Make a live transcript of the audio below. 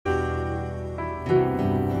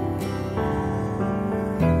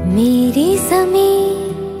मेरी ज़मीं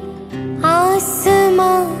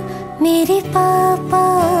आसमां मेरे पापा,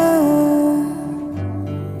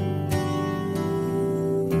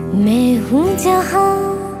 मैं हूँ जहाँ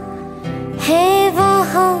है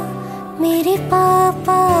वहाँ मेरे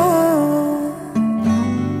पापा,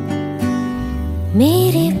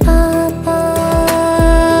 मेरे पापा,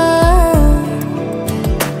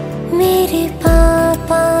 मेरे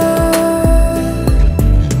पापा,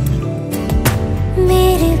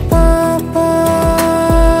 मेरे पापा।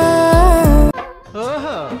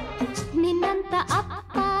 ನಿನ್ನಂತ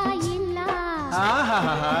ಅಪ್ಪ ಇಲ್ಲ,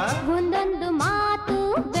 ಒಂದೊಂದು ಮಾತು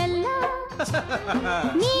ಬೆಲ್ಲ.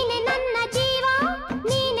 ನೀನೆ ನನ್ನ ಜೀವ,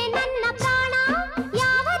 ನೀನೆ ನನ್ನ ಪ್ರಾಣ,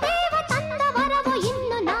 ಯಾವ ದೇವ ತಂದ ವರವೋ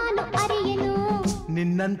ಇನ್ನು ನಾನು ಅರಿಯೆನು.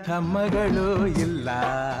 ನಿನ್ನಂಥ ಮಗಳು ಇಲ್ಲ,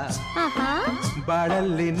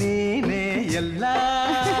 ಬಾಳಲ್ಲಿ ನೀನೇ ಎಲ್ಲ.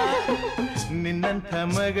 ನಿನ್ನಂಥ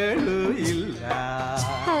ಮಗಳು ಇಲ್ಲ,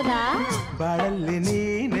 ಹೌದಾ? ಬಾಳಲ್ಲಿ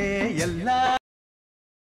ನೀನೇ ಎಲ್ಲ.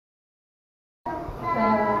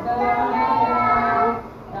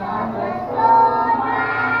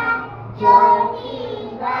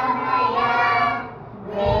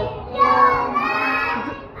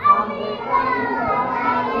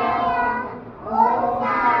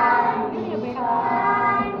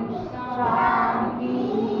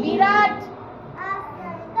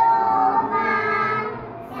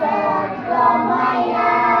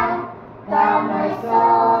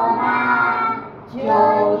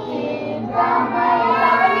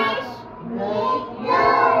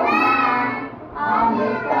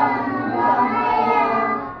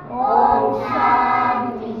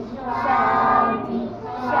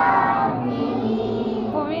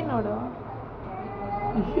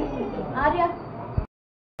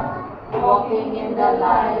 Walking in the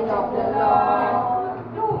light of the Lord.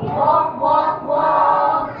 Walk, walk,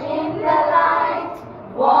 walk in the light.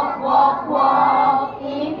 Walk, walk, walk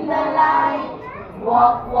in the light.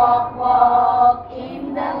 Walk, walk, walk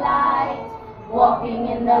in the light. Walking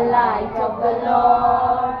in the light of the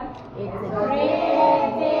Lord. It's a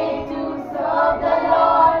great day to serve the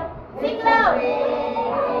Lord. Sing loud.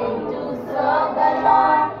 To serve the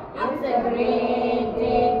Lord. It's a great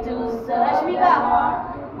day to serve the Lord.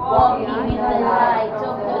 Walking in the light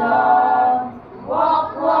of the Lord. Walk,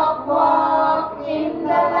 walk, walk in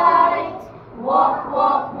the light. Walk,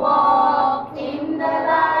 walk, walk in the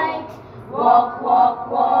light. Walk, walk,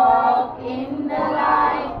 walk in the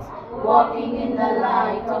light. Walking in the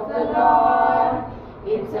light of the Lord.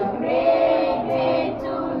 It's a great day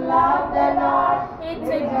to love the Lord. It's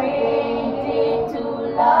a great day to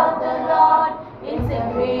love the Lord. It's a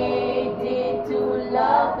great day to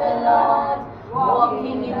love the Lord.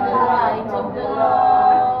 Walking in the light of the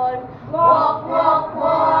Lord. Walk, walk,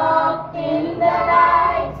 walk in the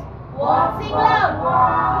light. Walk, sing loud.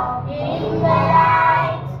 Walk in the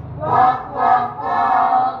light. Walk, walk,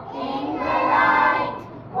 walk in the light.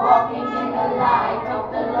 Walking in the light of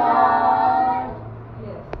the Lord.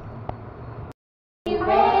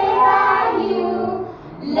 Where are you?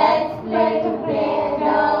 Let's play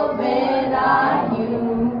together. Where are you?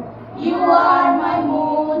 You are my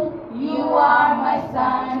moon. You are my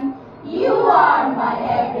sun, you are my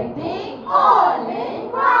everything, all in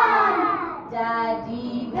one.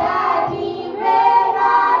 Daddy, Daddy, where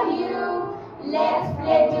are you? Let's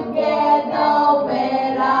play together,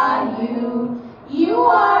 where are you? You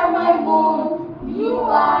are my moon, you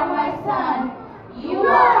are my sun, you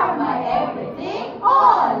are my everything,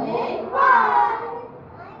 all in one.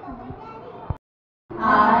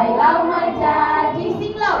 I love my daddy,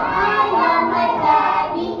 sing loud. I love my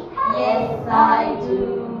daddy. Yes, I do.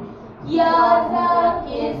 Here's a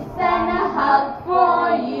kiss and a hug for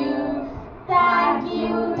you. Thank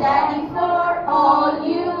you, Daddy, for all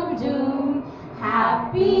you do.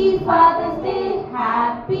 Happy Father's Day,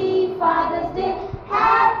 Happy Father's Day,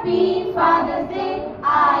 Happy Father's Day,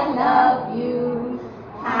 I love you.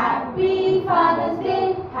 Happy Father's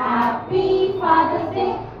Day, Happy Father's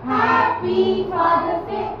Day, Happy Father's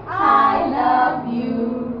Day, I love you.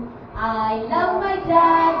 I love my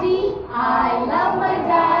daddy, I love my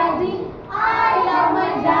daddy, I love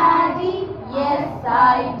my daddy, yes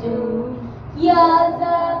I do. Here's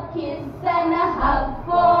a kiss and a hug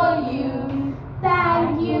for you.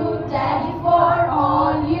 Thank you, Daddy, for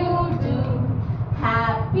all you do.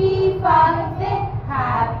 Happy Father's Day,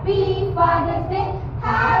 Happy Father's Day,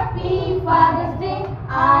 Happy Father's Day,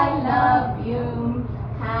 I love you.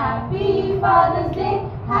 Happy Father's Day,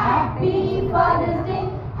 Happy Father's Day,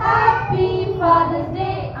 Happy Father's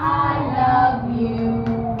Day, I love you.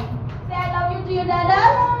 Say I love you to your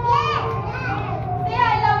dadas. Say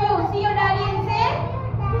I love you. See your daddy and say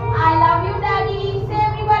I love you, Daddy. Say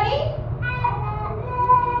everybody.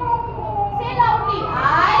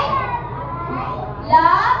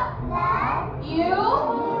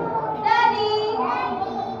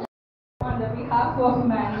 of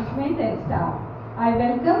management and staff. I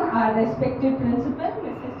welcome our respected principal,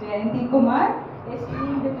 Mrs. Jayanti Kumar,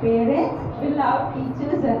 esteemed parents, beloved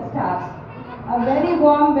teachers and staffs. A very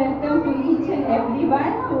warm welcome to each and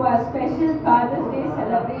everyone to our special Father's Day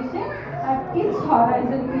celebration at Kids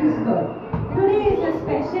Horizon Preschool. Today is a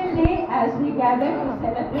special day as we gather to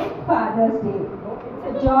celebrate Father's Day. It's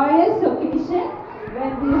a joyous occasion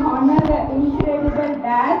where we honor the incredible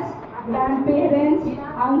dads, grandparents,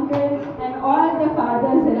 uncles and all the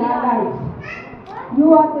fathers in our life.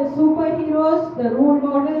 You are the superheroes, the role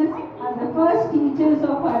models and the first teachers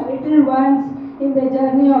of our little ones in the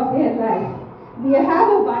journey of their life. We have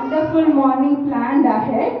a wonderful morning planned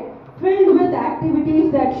ahead, filled with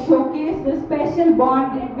activities that showcase the special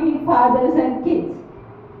bond between fathers and kids.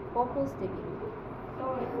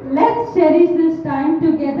 Let's cherish this time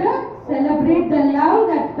together, celebrate the love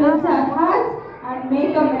that fills our hearts and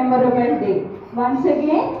make a memorable day. Once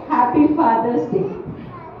again, Happy Father's Day.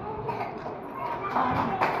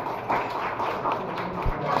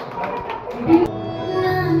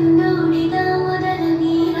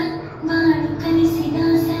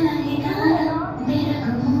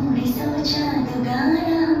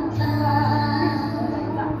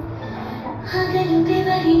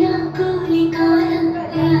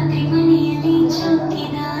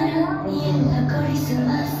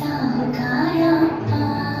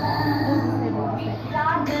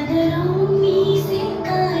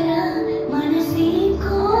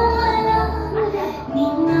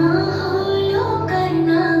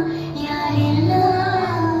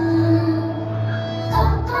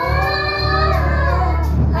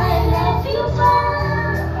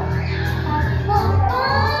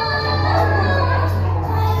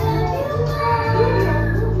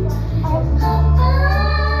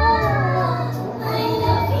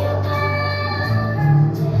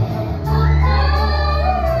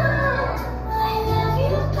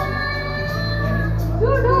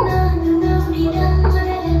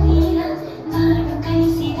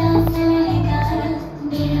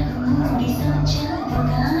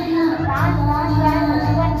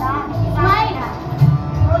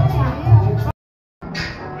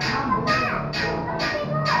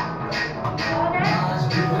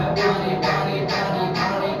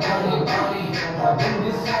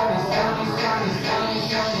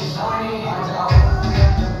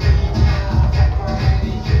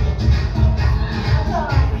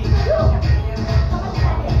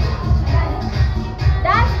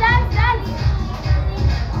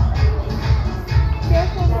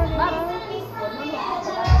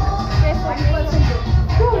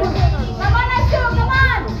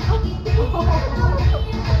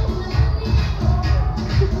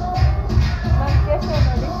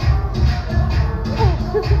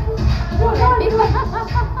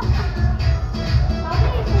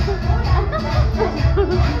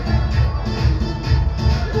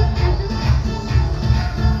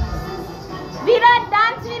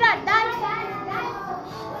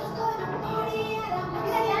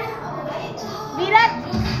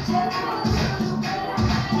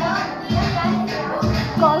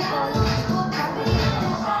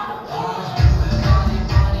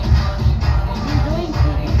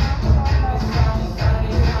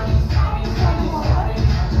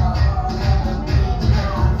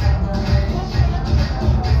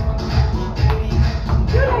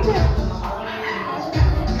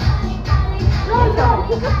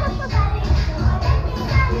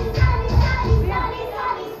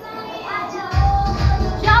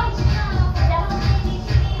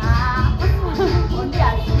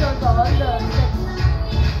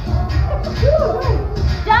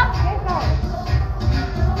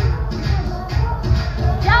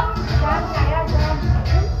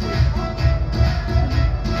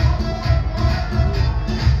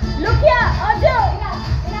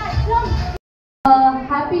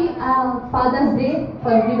 Happy Father's Day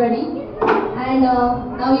for everybody. And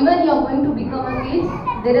now even you are going to become a kid.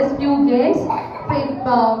 There is few grades,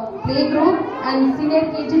 playgroup and senior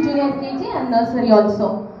KG, junior KG and nursery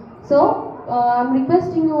also. So I'm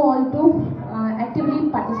requesting you all to actively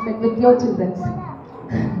participate with your children.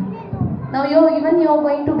 Now you are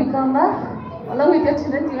going to become along with your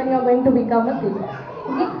children, even you are going to become a kid.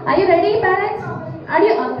 Okay? Are you ready, parents? Are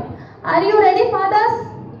you ready, fathers?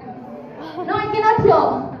 No, I cannot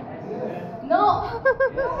hear. No.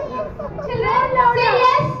 Children, say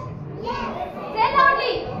yes. Yes. Say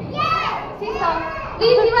loudly. Yes. Say sound.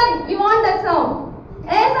 Please, even we want that sound.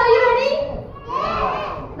 Yes, are you ready?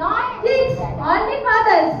 Yes. Not kids, only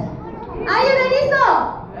fathers. Are you ready, sir?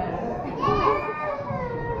 Yes.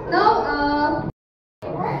 Now,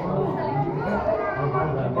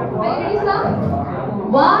 are you ready, sir?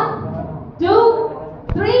 1, 2,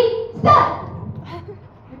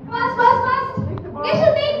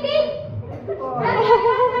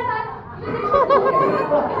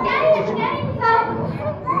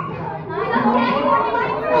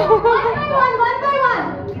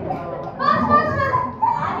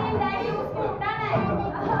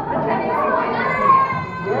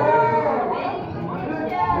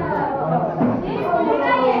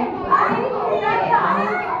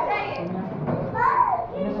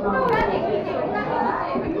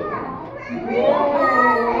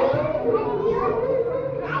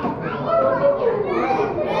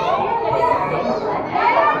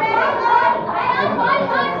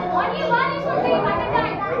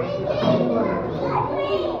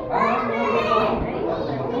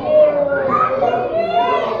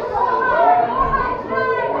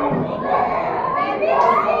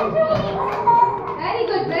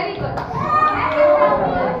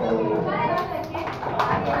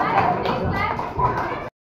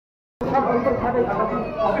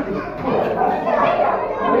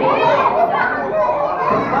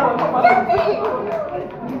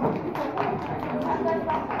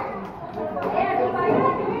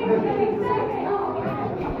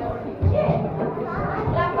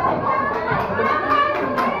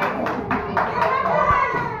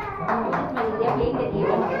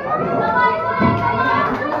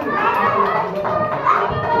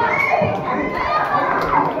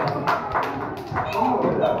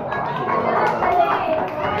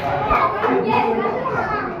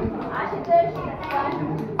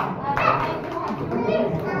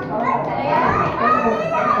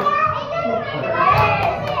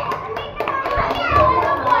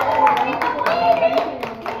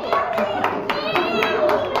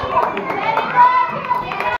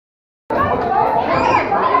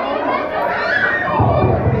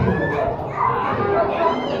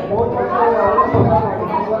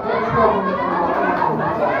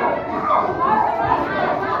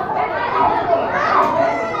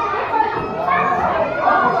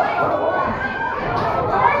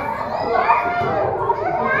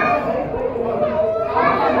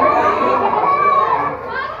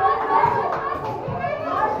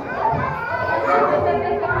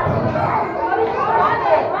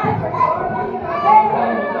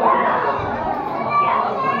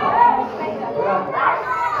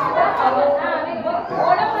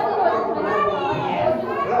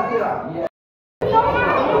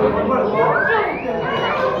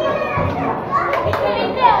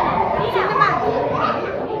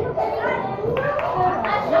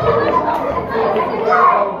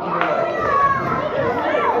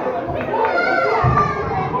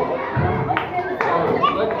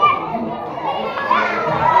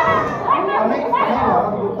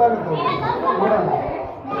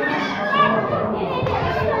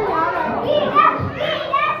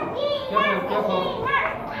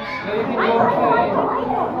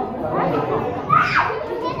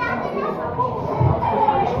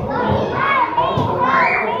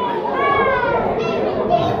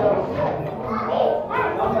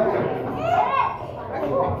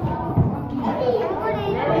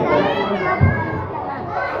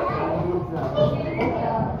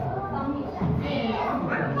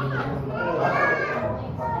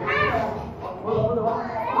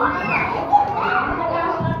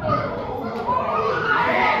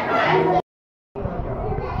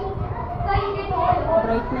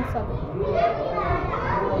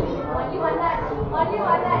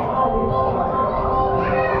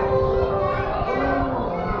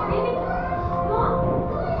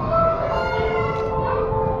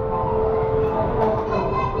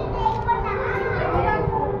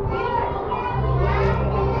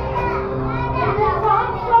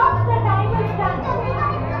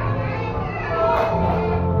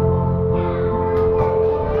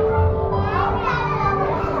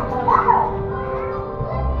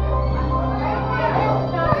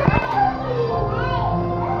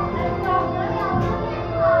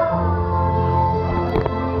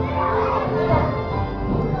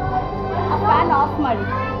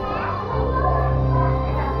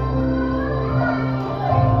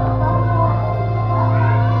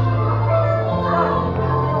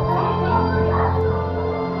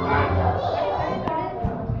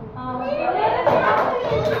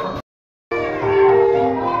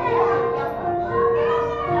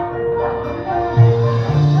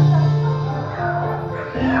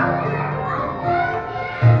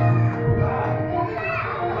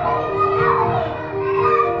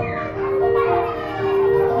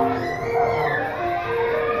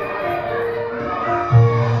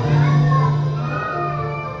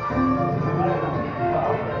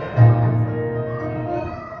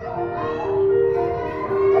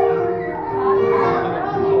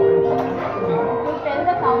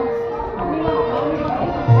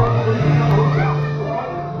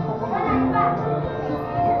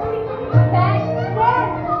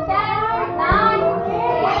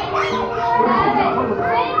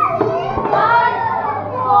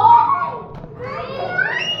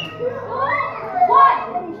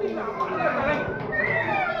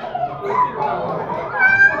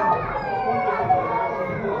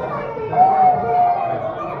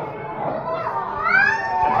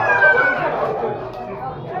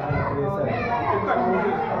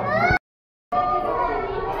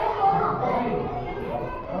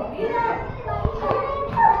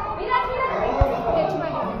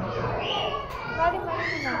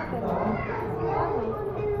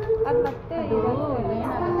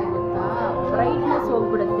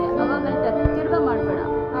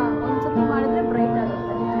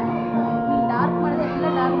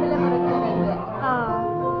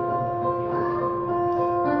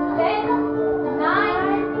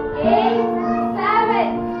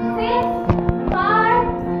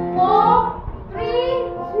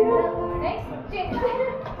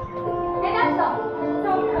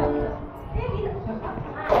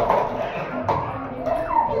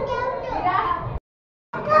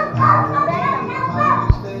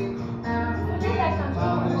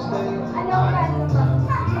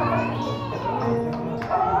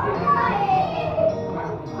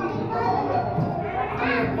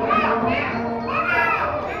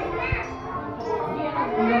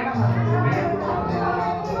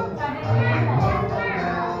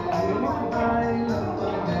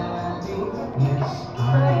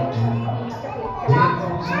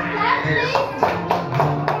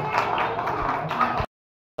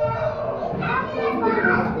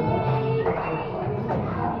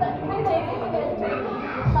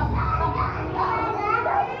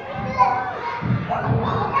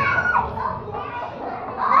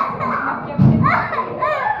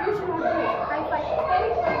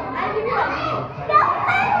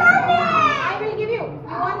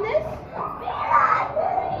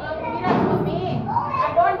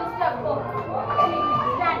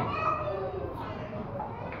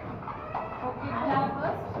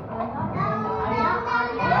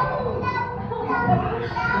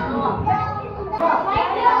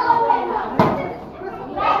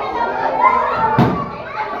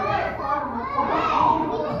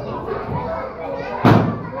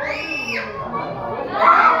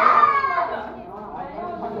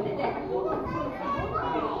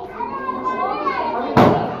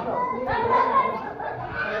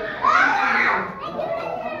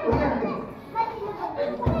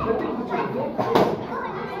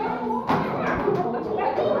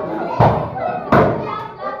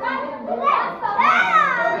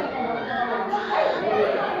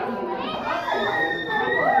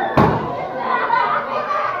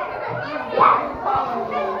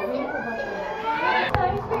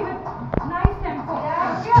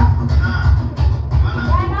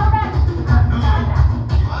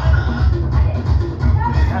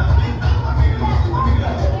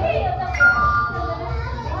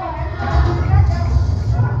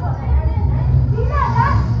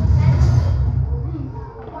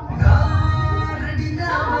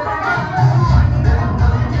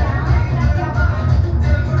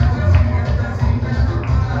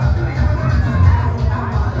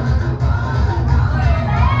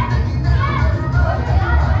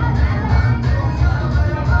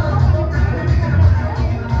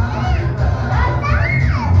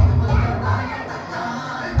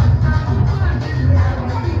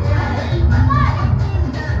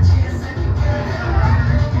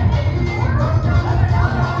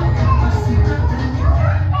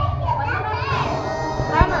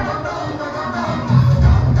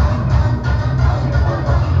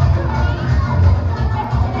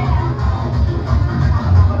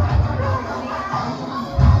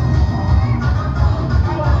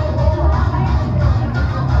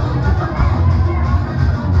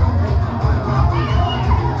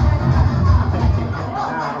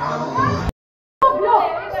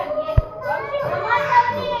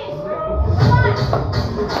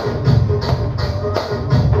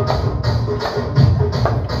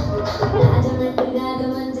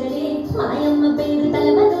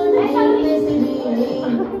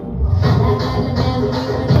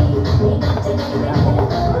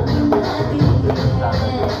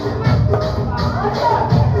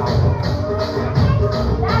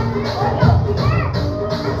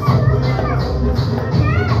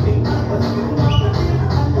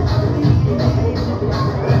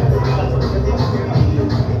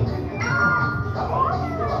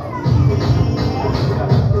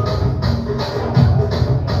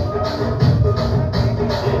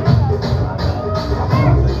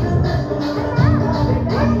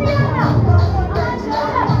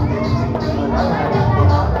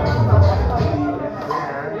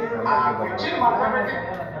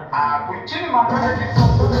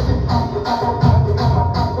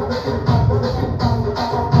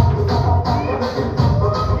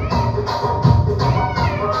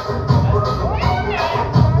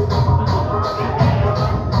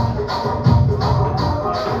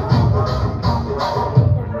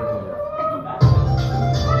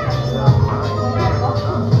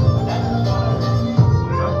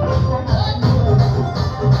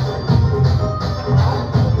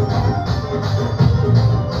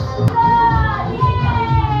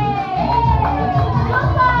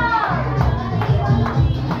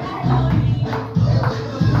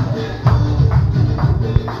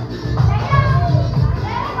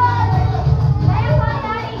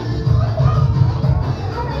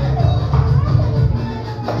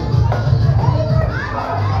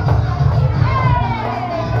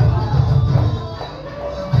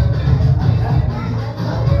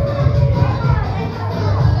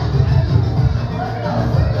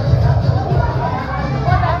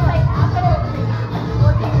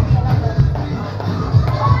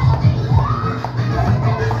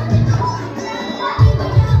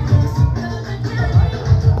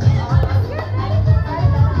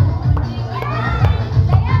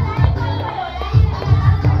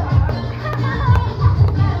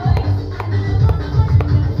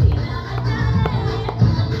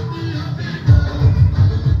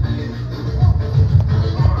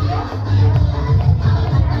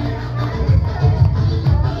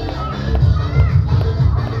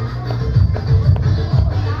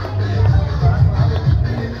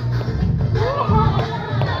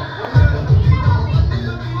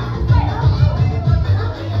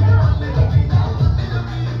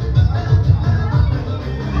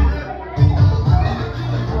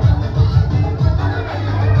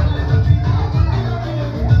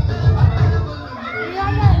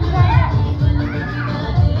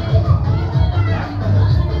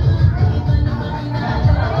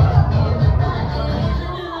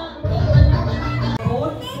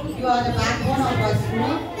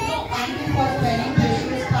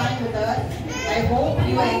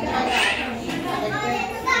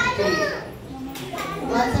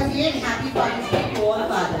 Once again, happy participation to all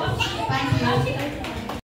fathers. Thank you.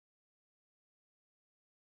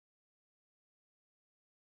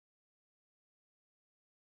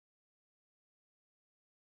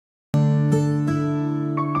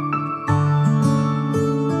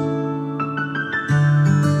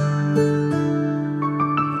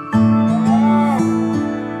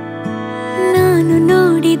 ನಾನು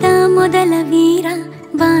ನೋಡಿದ ಮೊದಲ ವೀರ,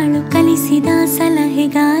 ಬಾಳು ಕಲಿಸಿದ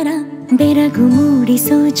ಸಲಹೆಗಾರ, ಬೆರಗು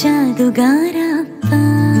ಮೂಡಿಸೋ ಜಾದುಗಾರ ಅಪ್ಪ.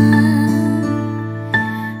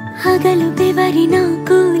 ಹಗಲು ಬೆವರಿನ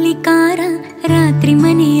ಕೂಲಿಕಾರ, ರಾತ್ರಿ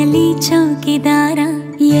ಮನೆಯಲ್ಲಿ ಚೌಕಿದಾರ,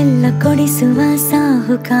 ಎಲ್ಲ ಕೊಡಿಸುವ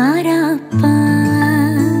ಸಾಹುಕಾರ ಅಪ್ಪ.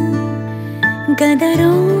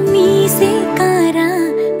 ಗದರೋ ಮೀಸೆಕಾರ,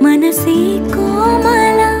 ಮನಸ್ಸೇ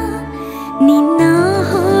ಕೋಮಲ, ನಿನ್ನ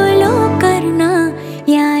ಹೋಲೋ ಕರ್ಣ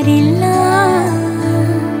ಯಾರಿಲ್ಲ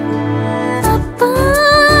ಅಪ್ಪ.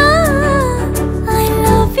 ಐ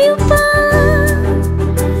ಲವ್ ಯು ಪಾ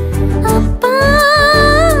ಅಪ್ಪ,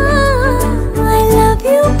 ಐ ಲವ್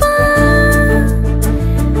ಯು ಪಾ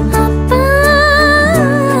ಅಪ್ಪ,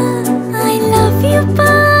 ಐ ಲವ್ ಯು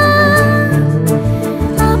ಪಾ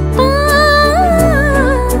ಅಪ್ಪ,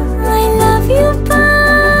 ಐ ಲವ್ ಯು ಪಾ.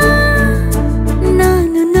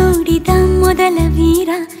 ನಾನು ನೋಡಿದ ಮೊದಲ ವೀರ,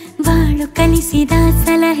 ಬಾಳು ಕಲಿಸಿದ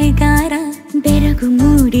ಸಲಹೆಗಾರ, ಬೆರಗು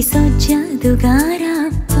ಮೂಡಿಸೋ ಜಾದುಗಾರ.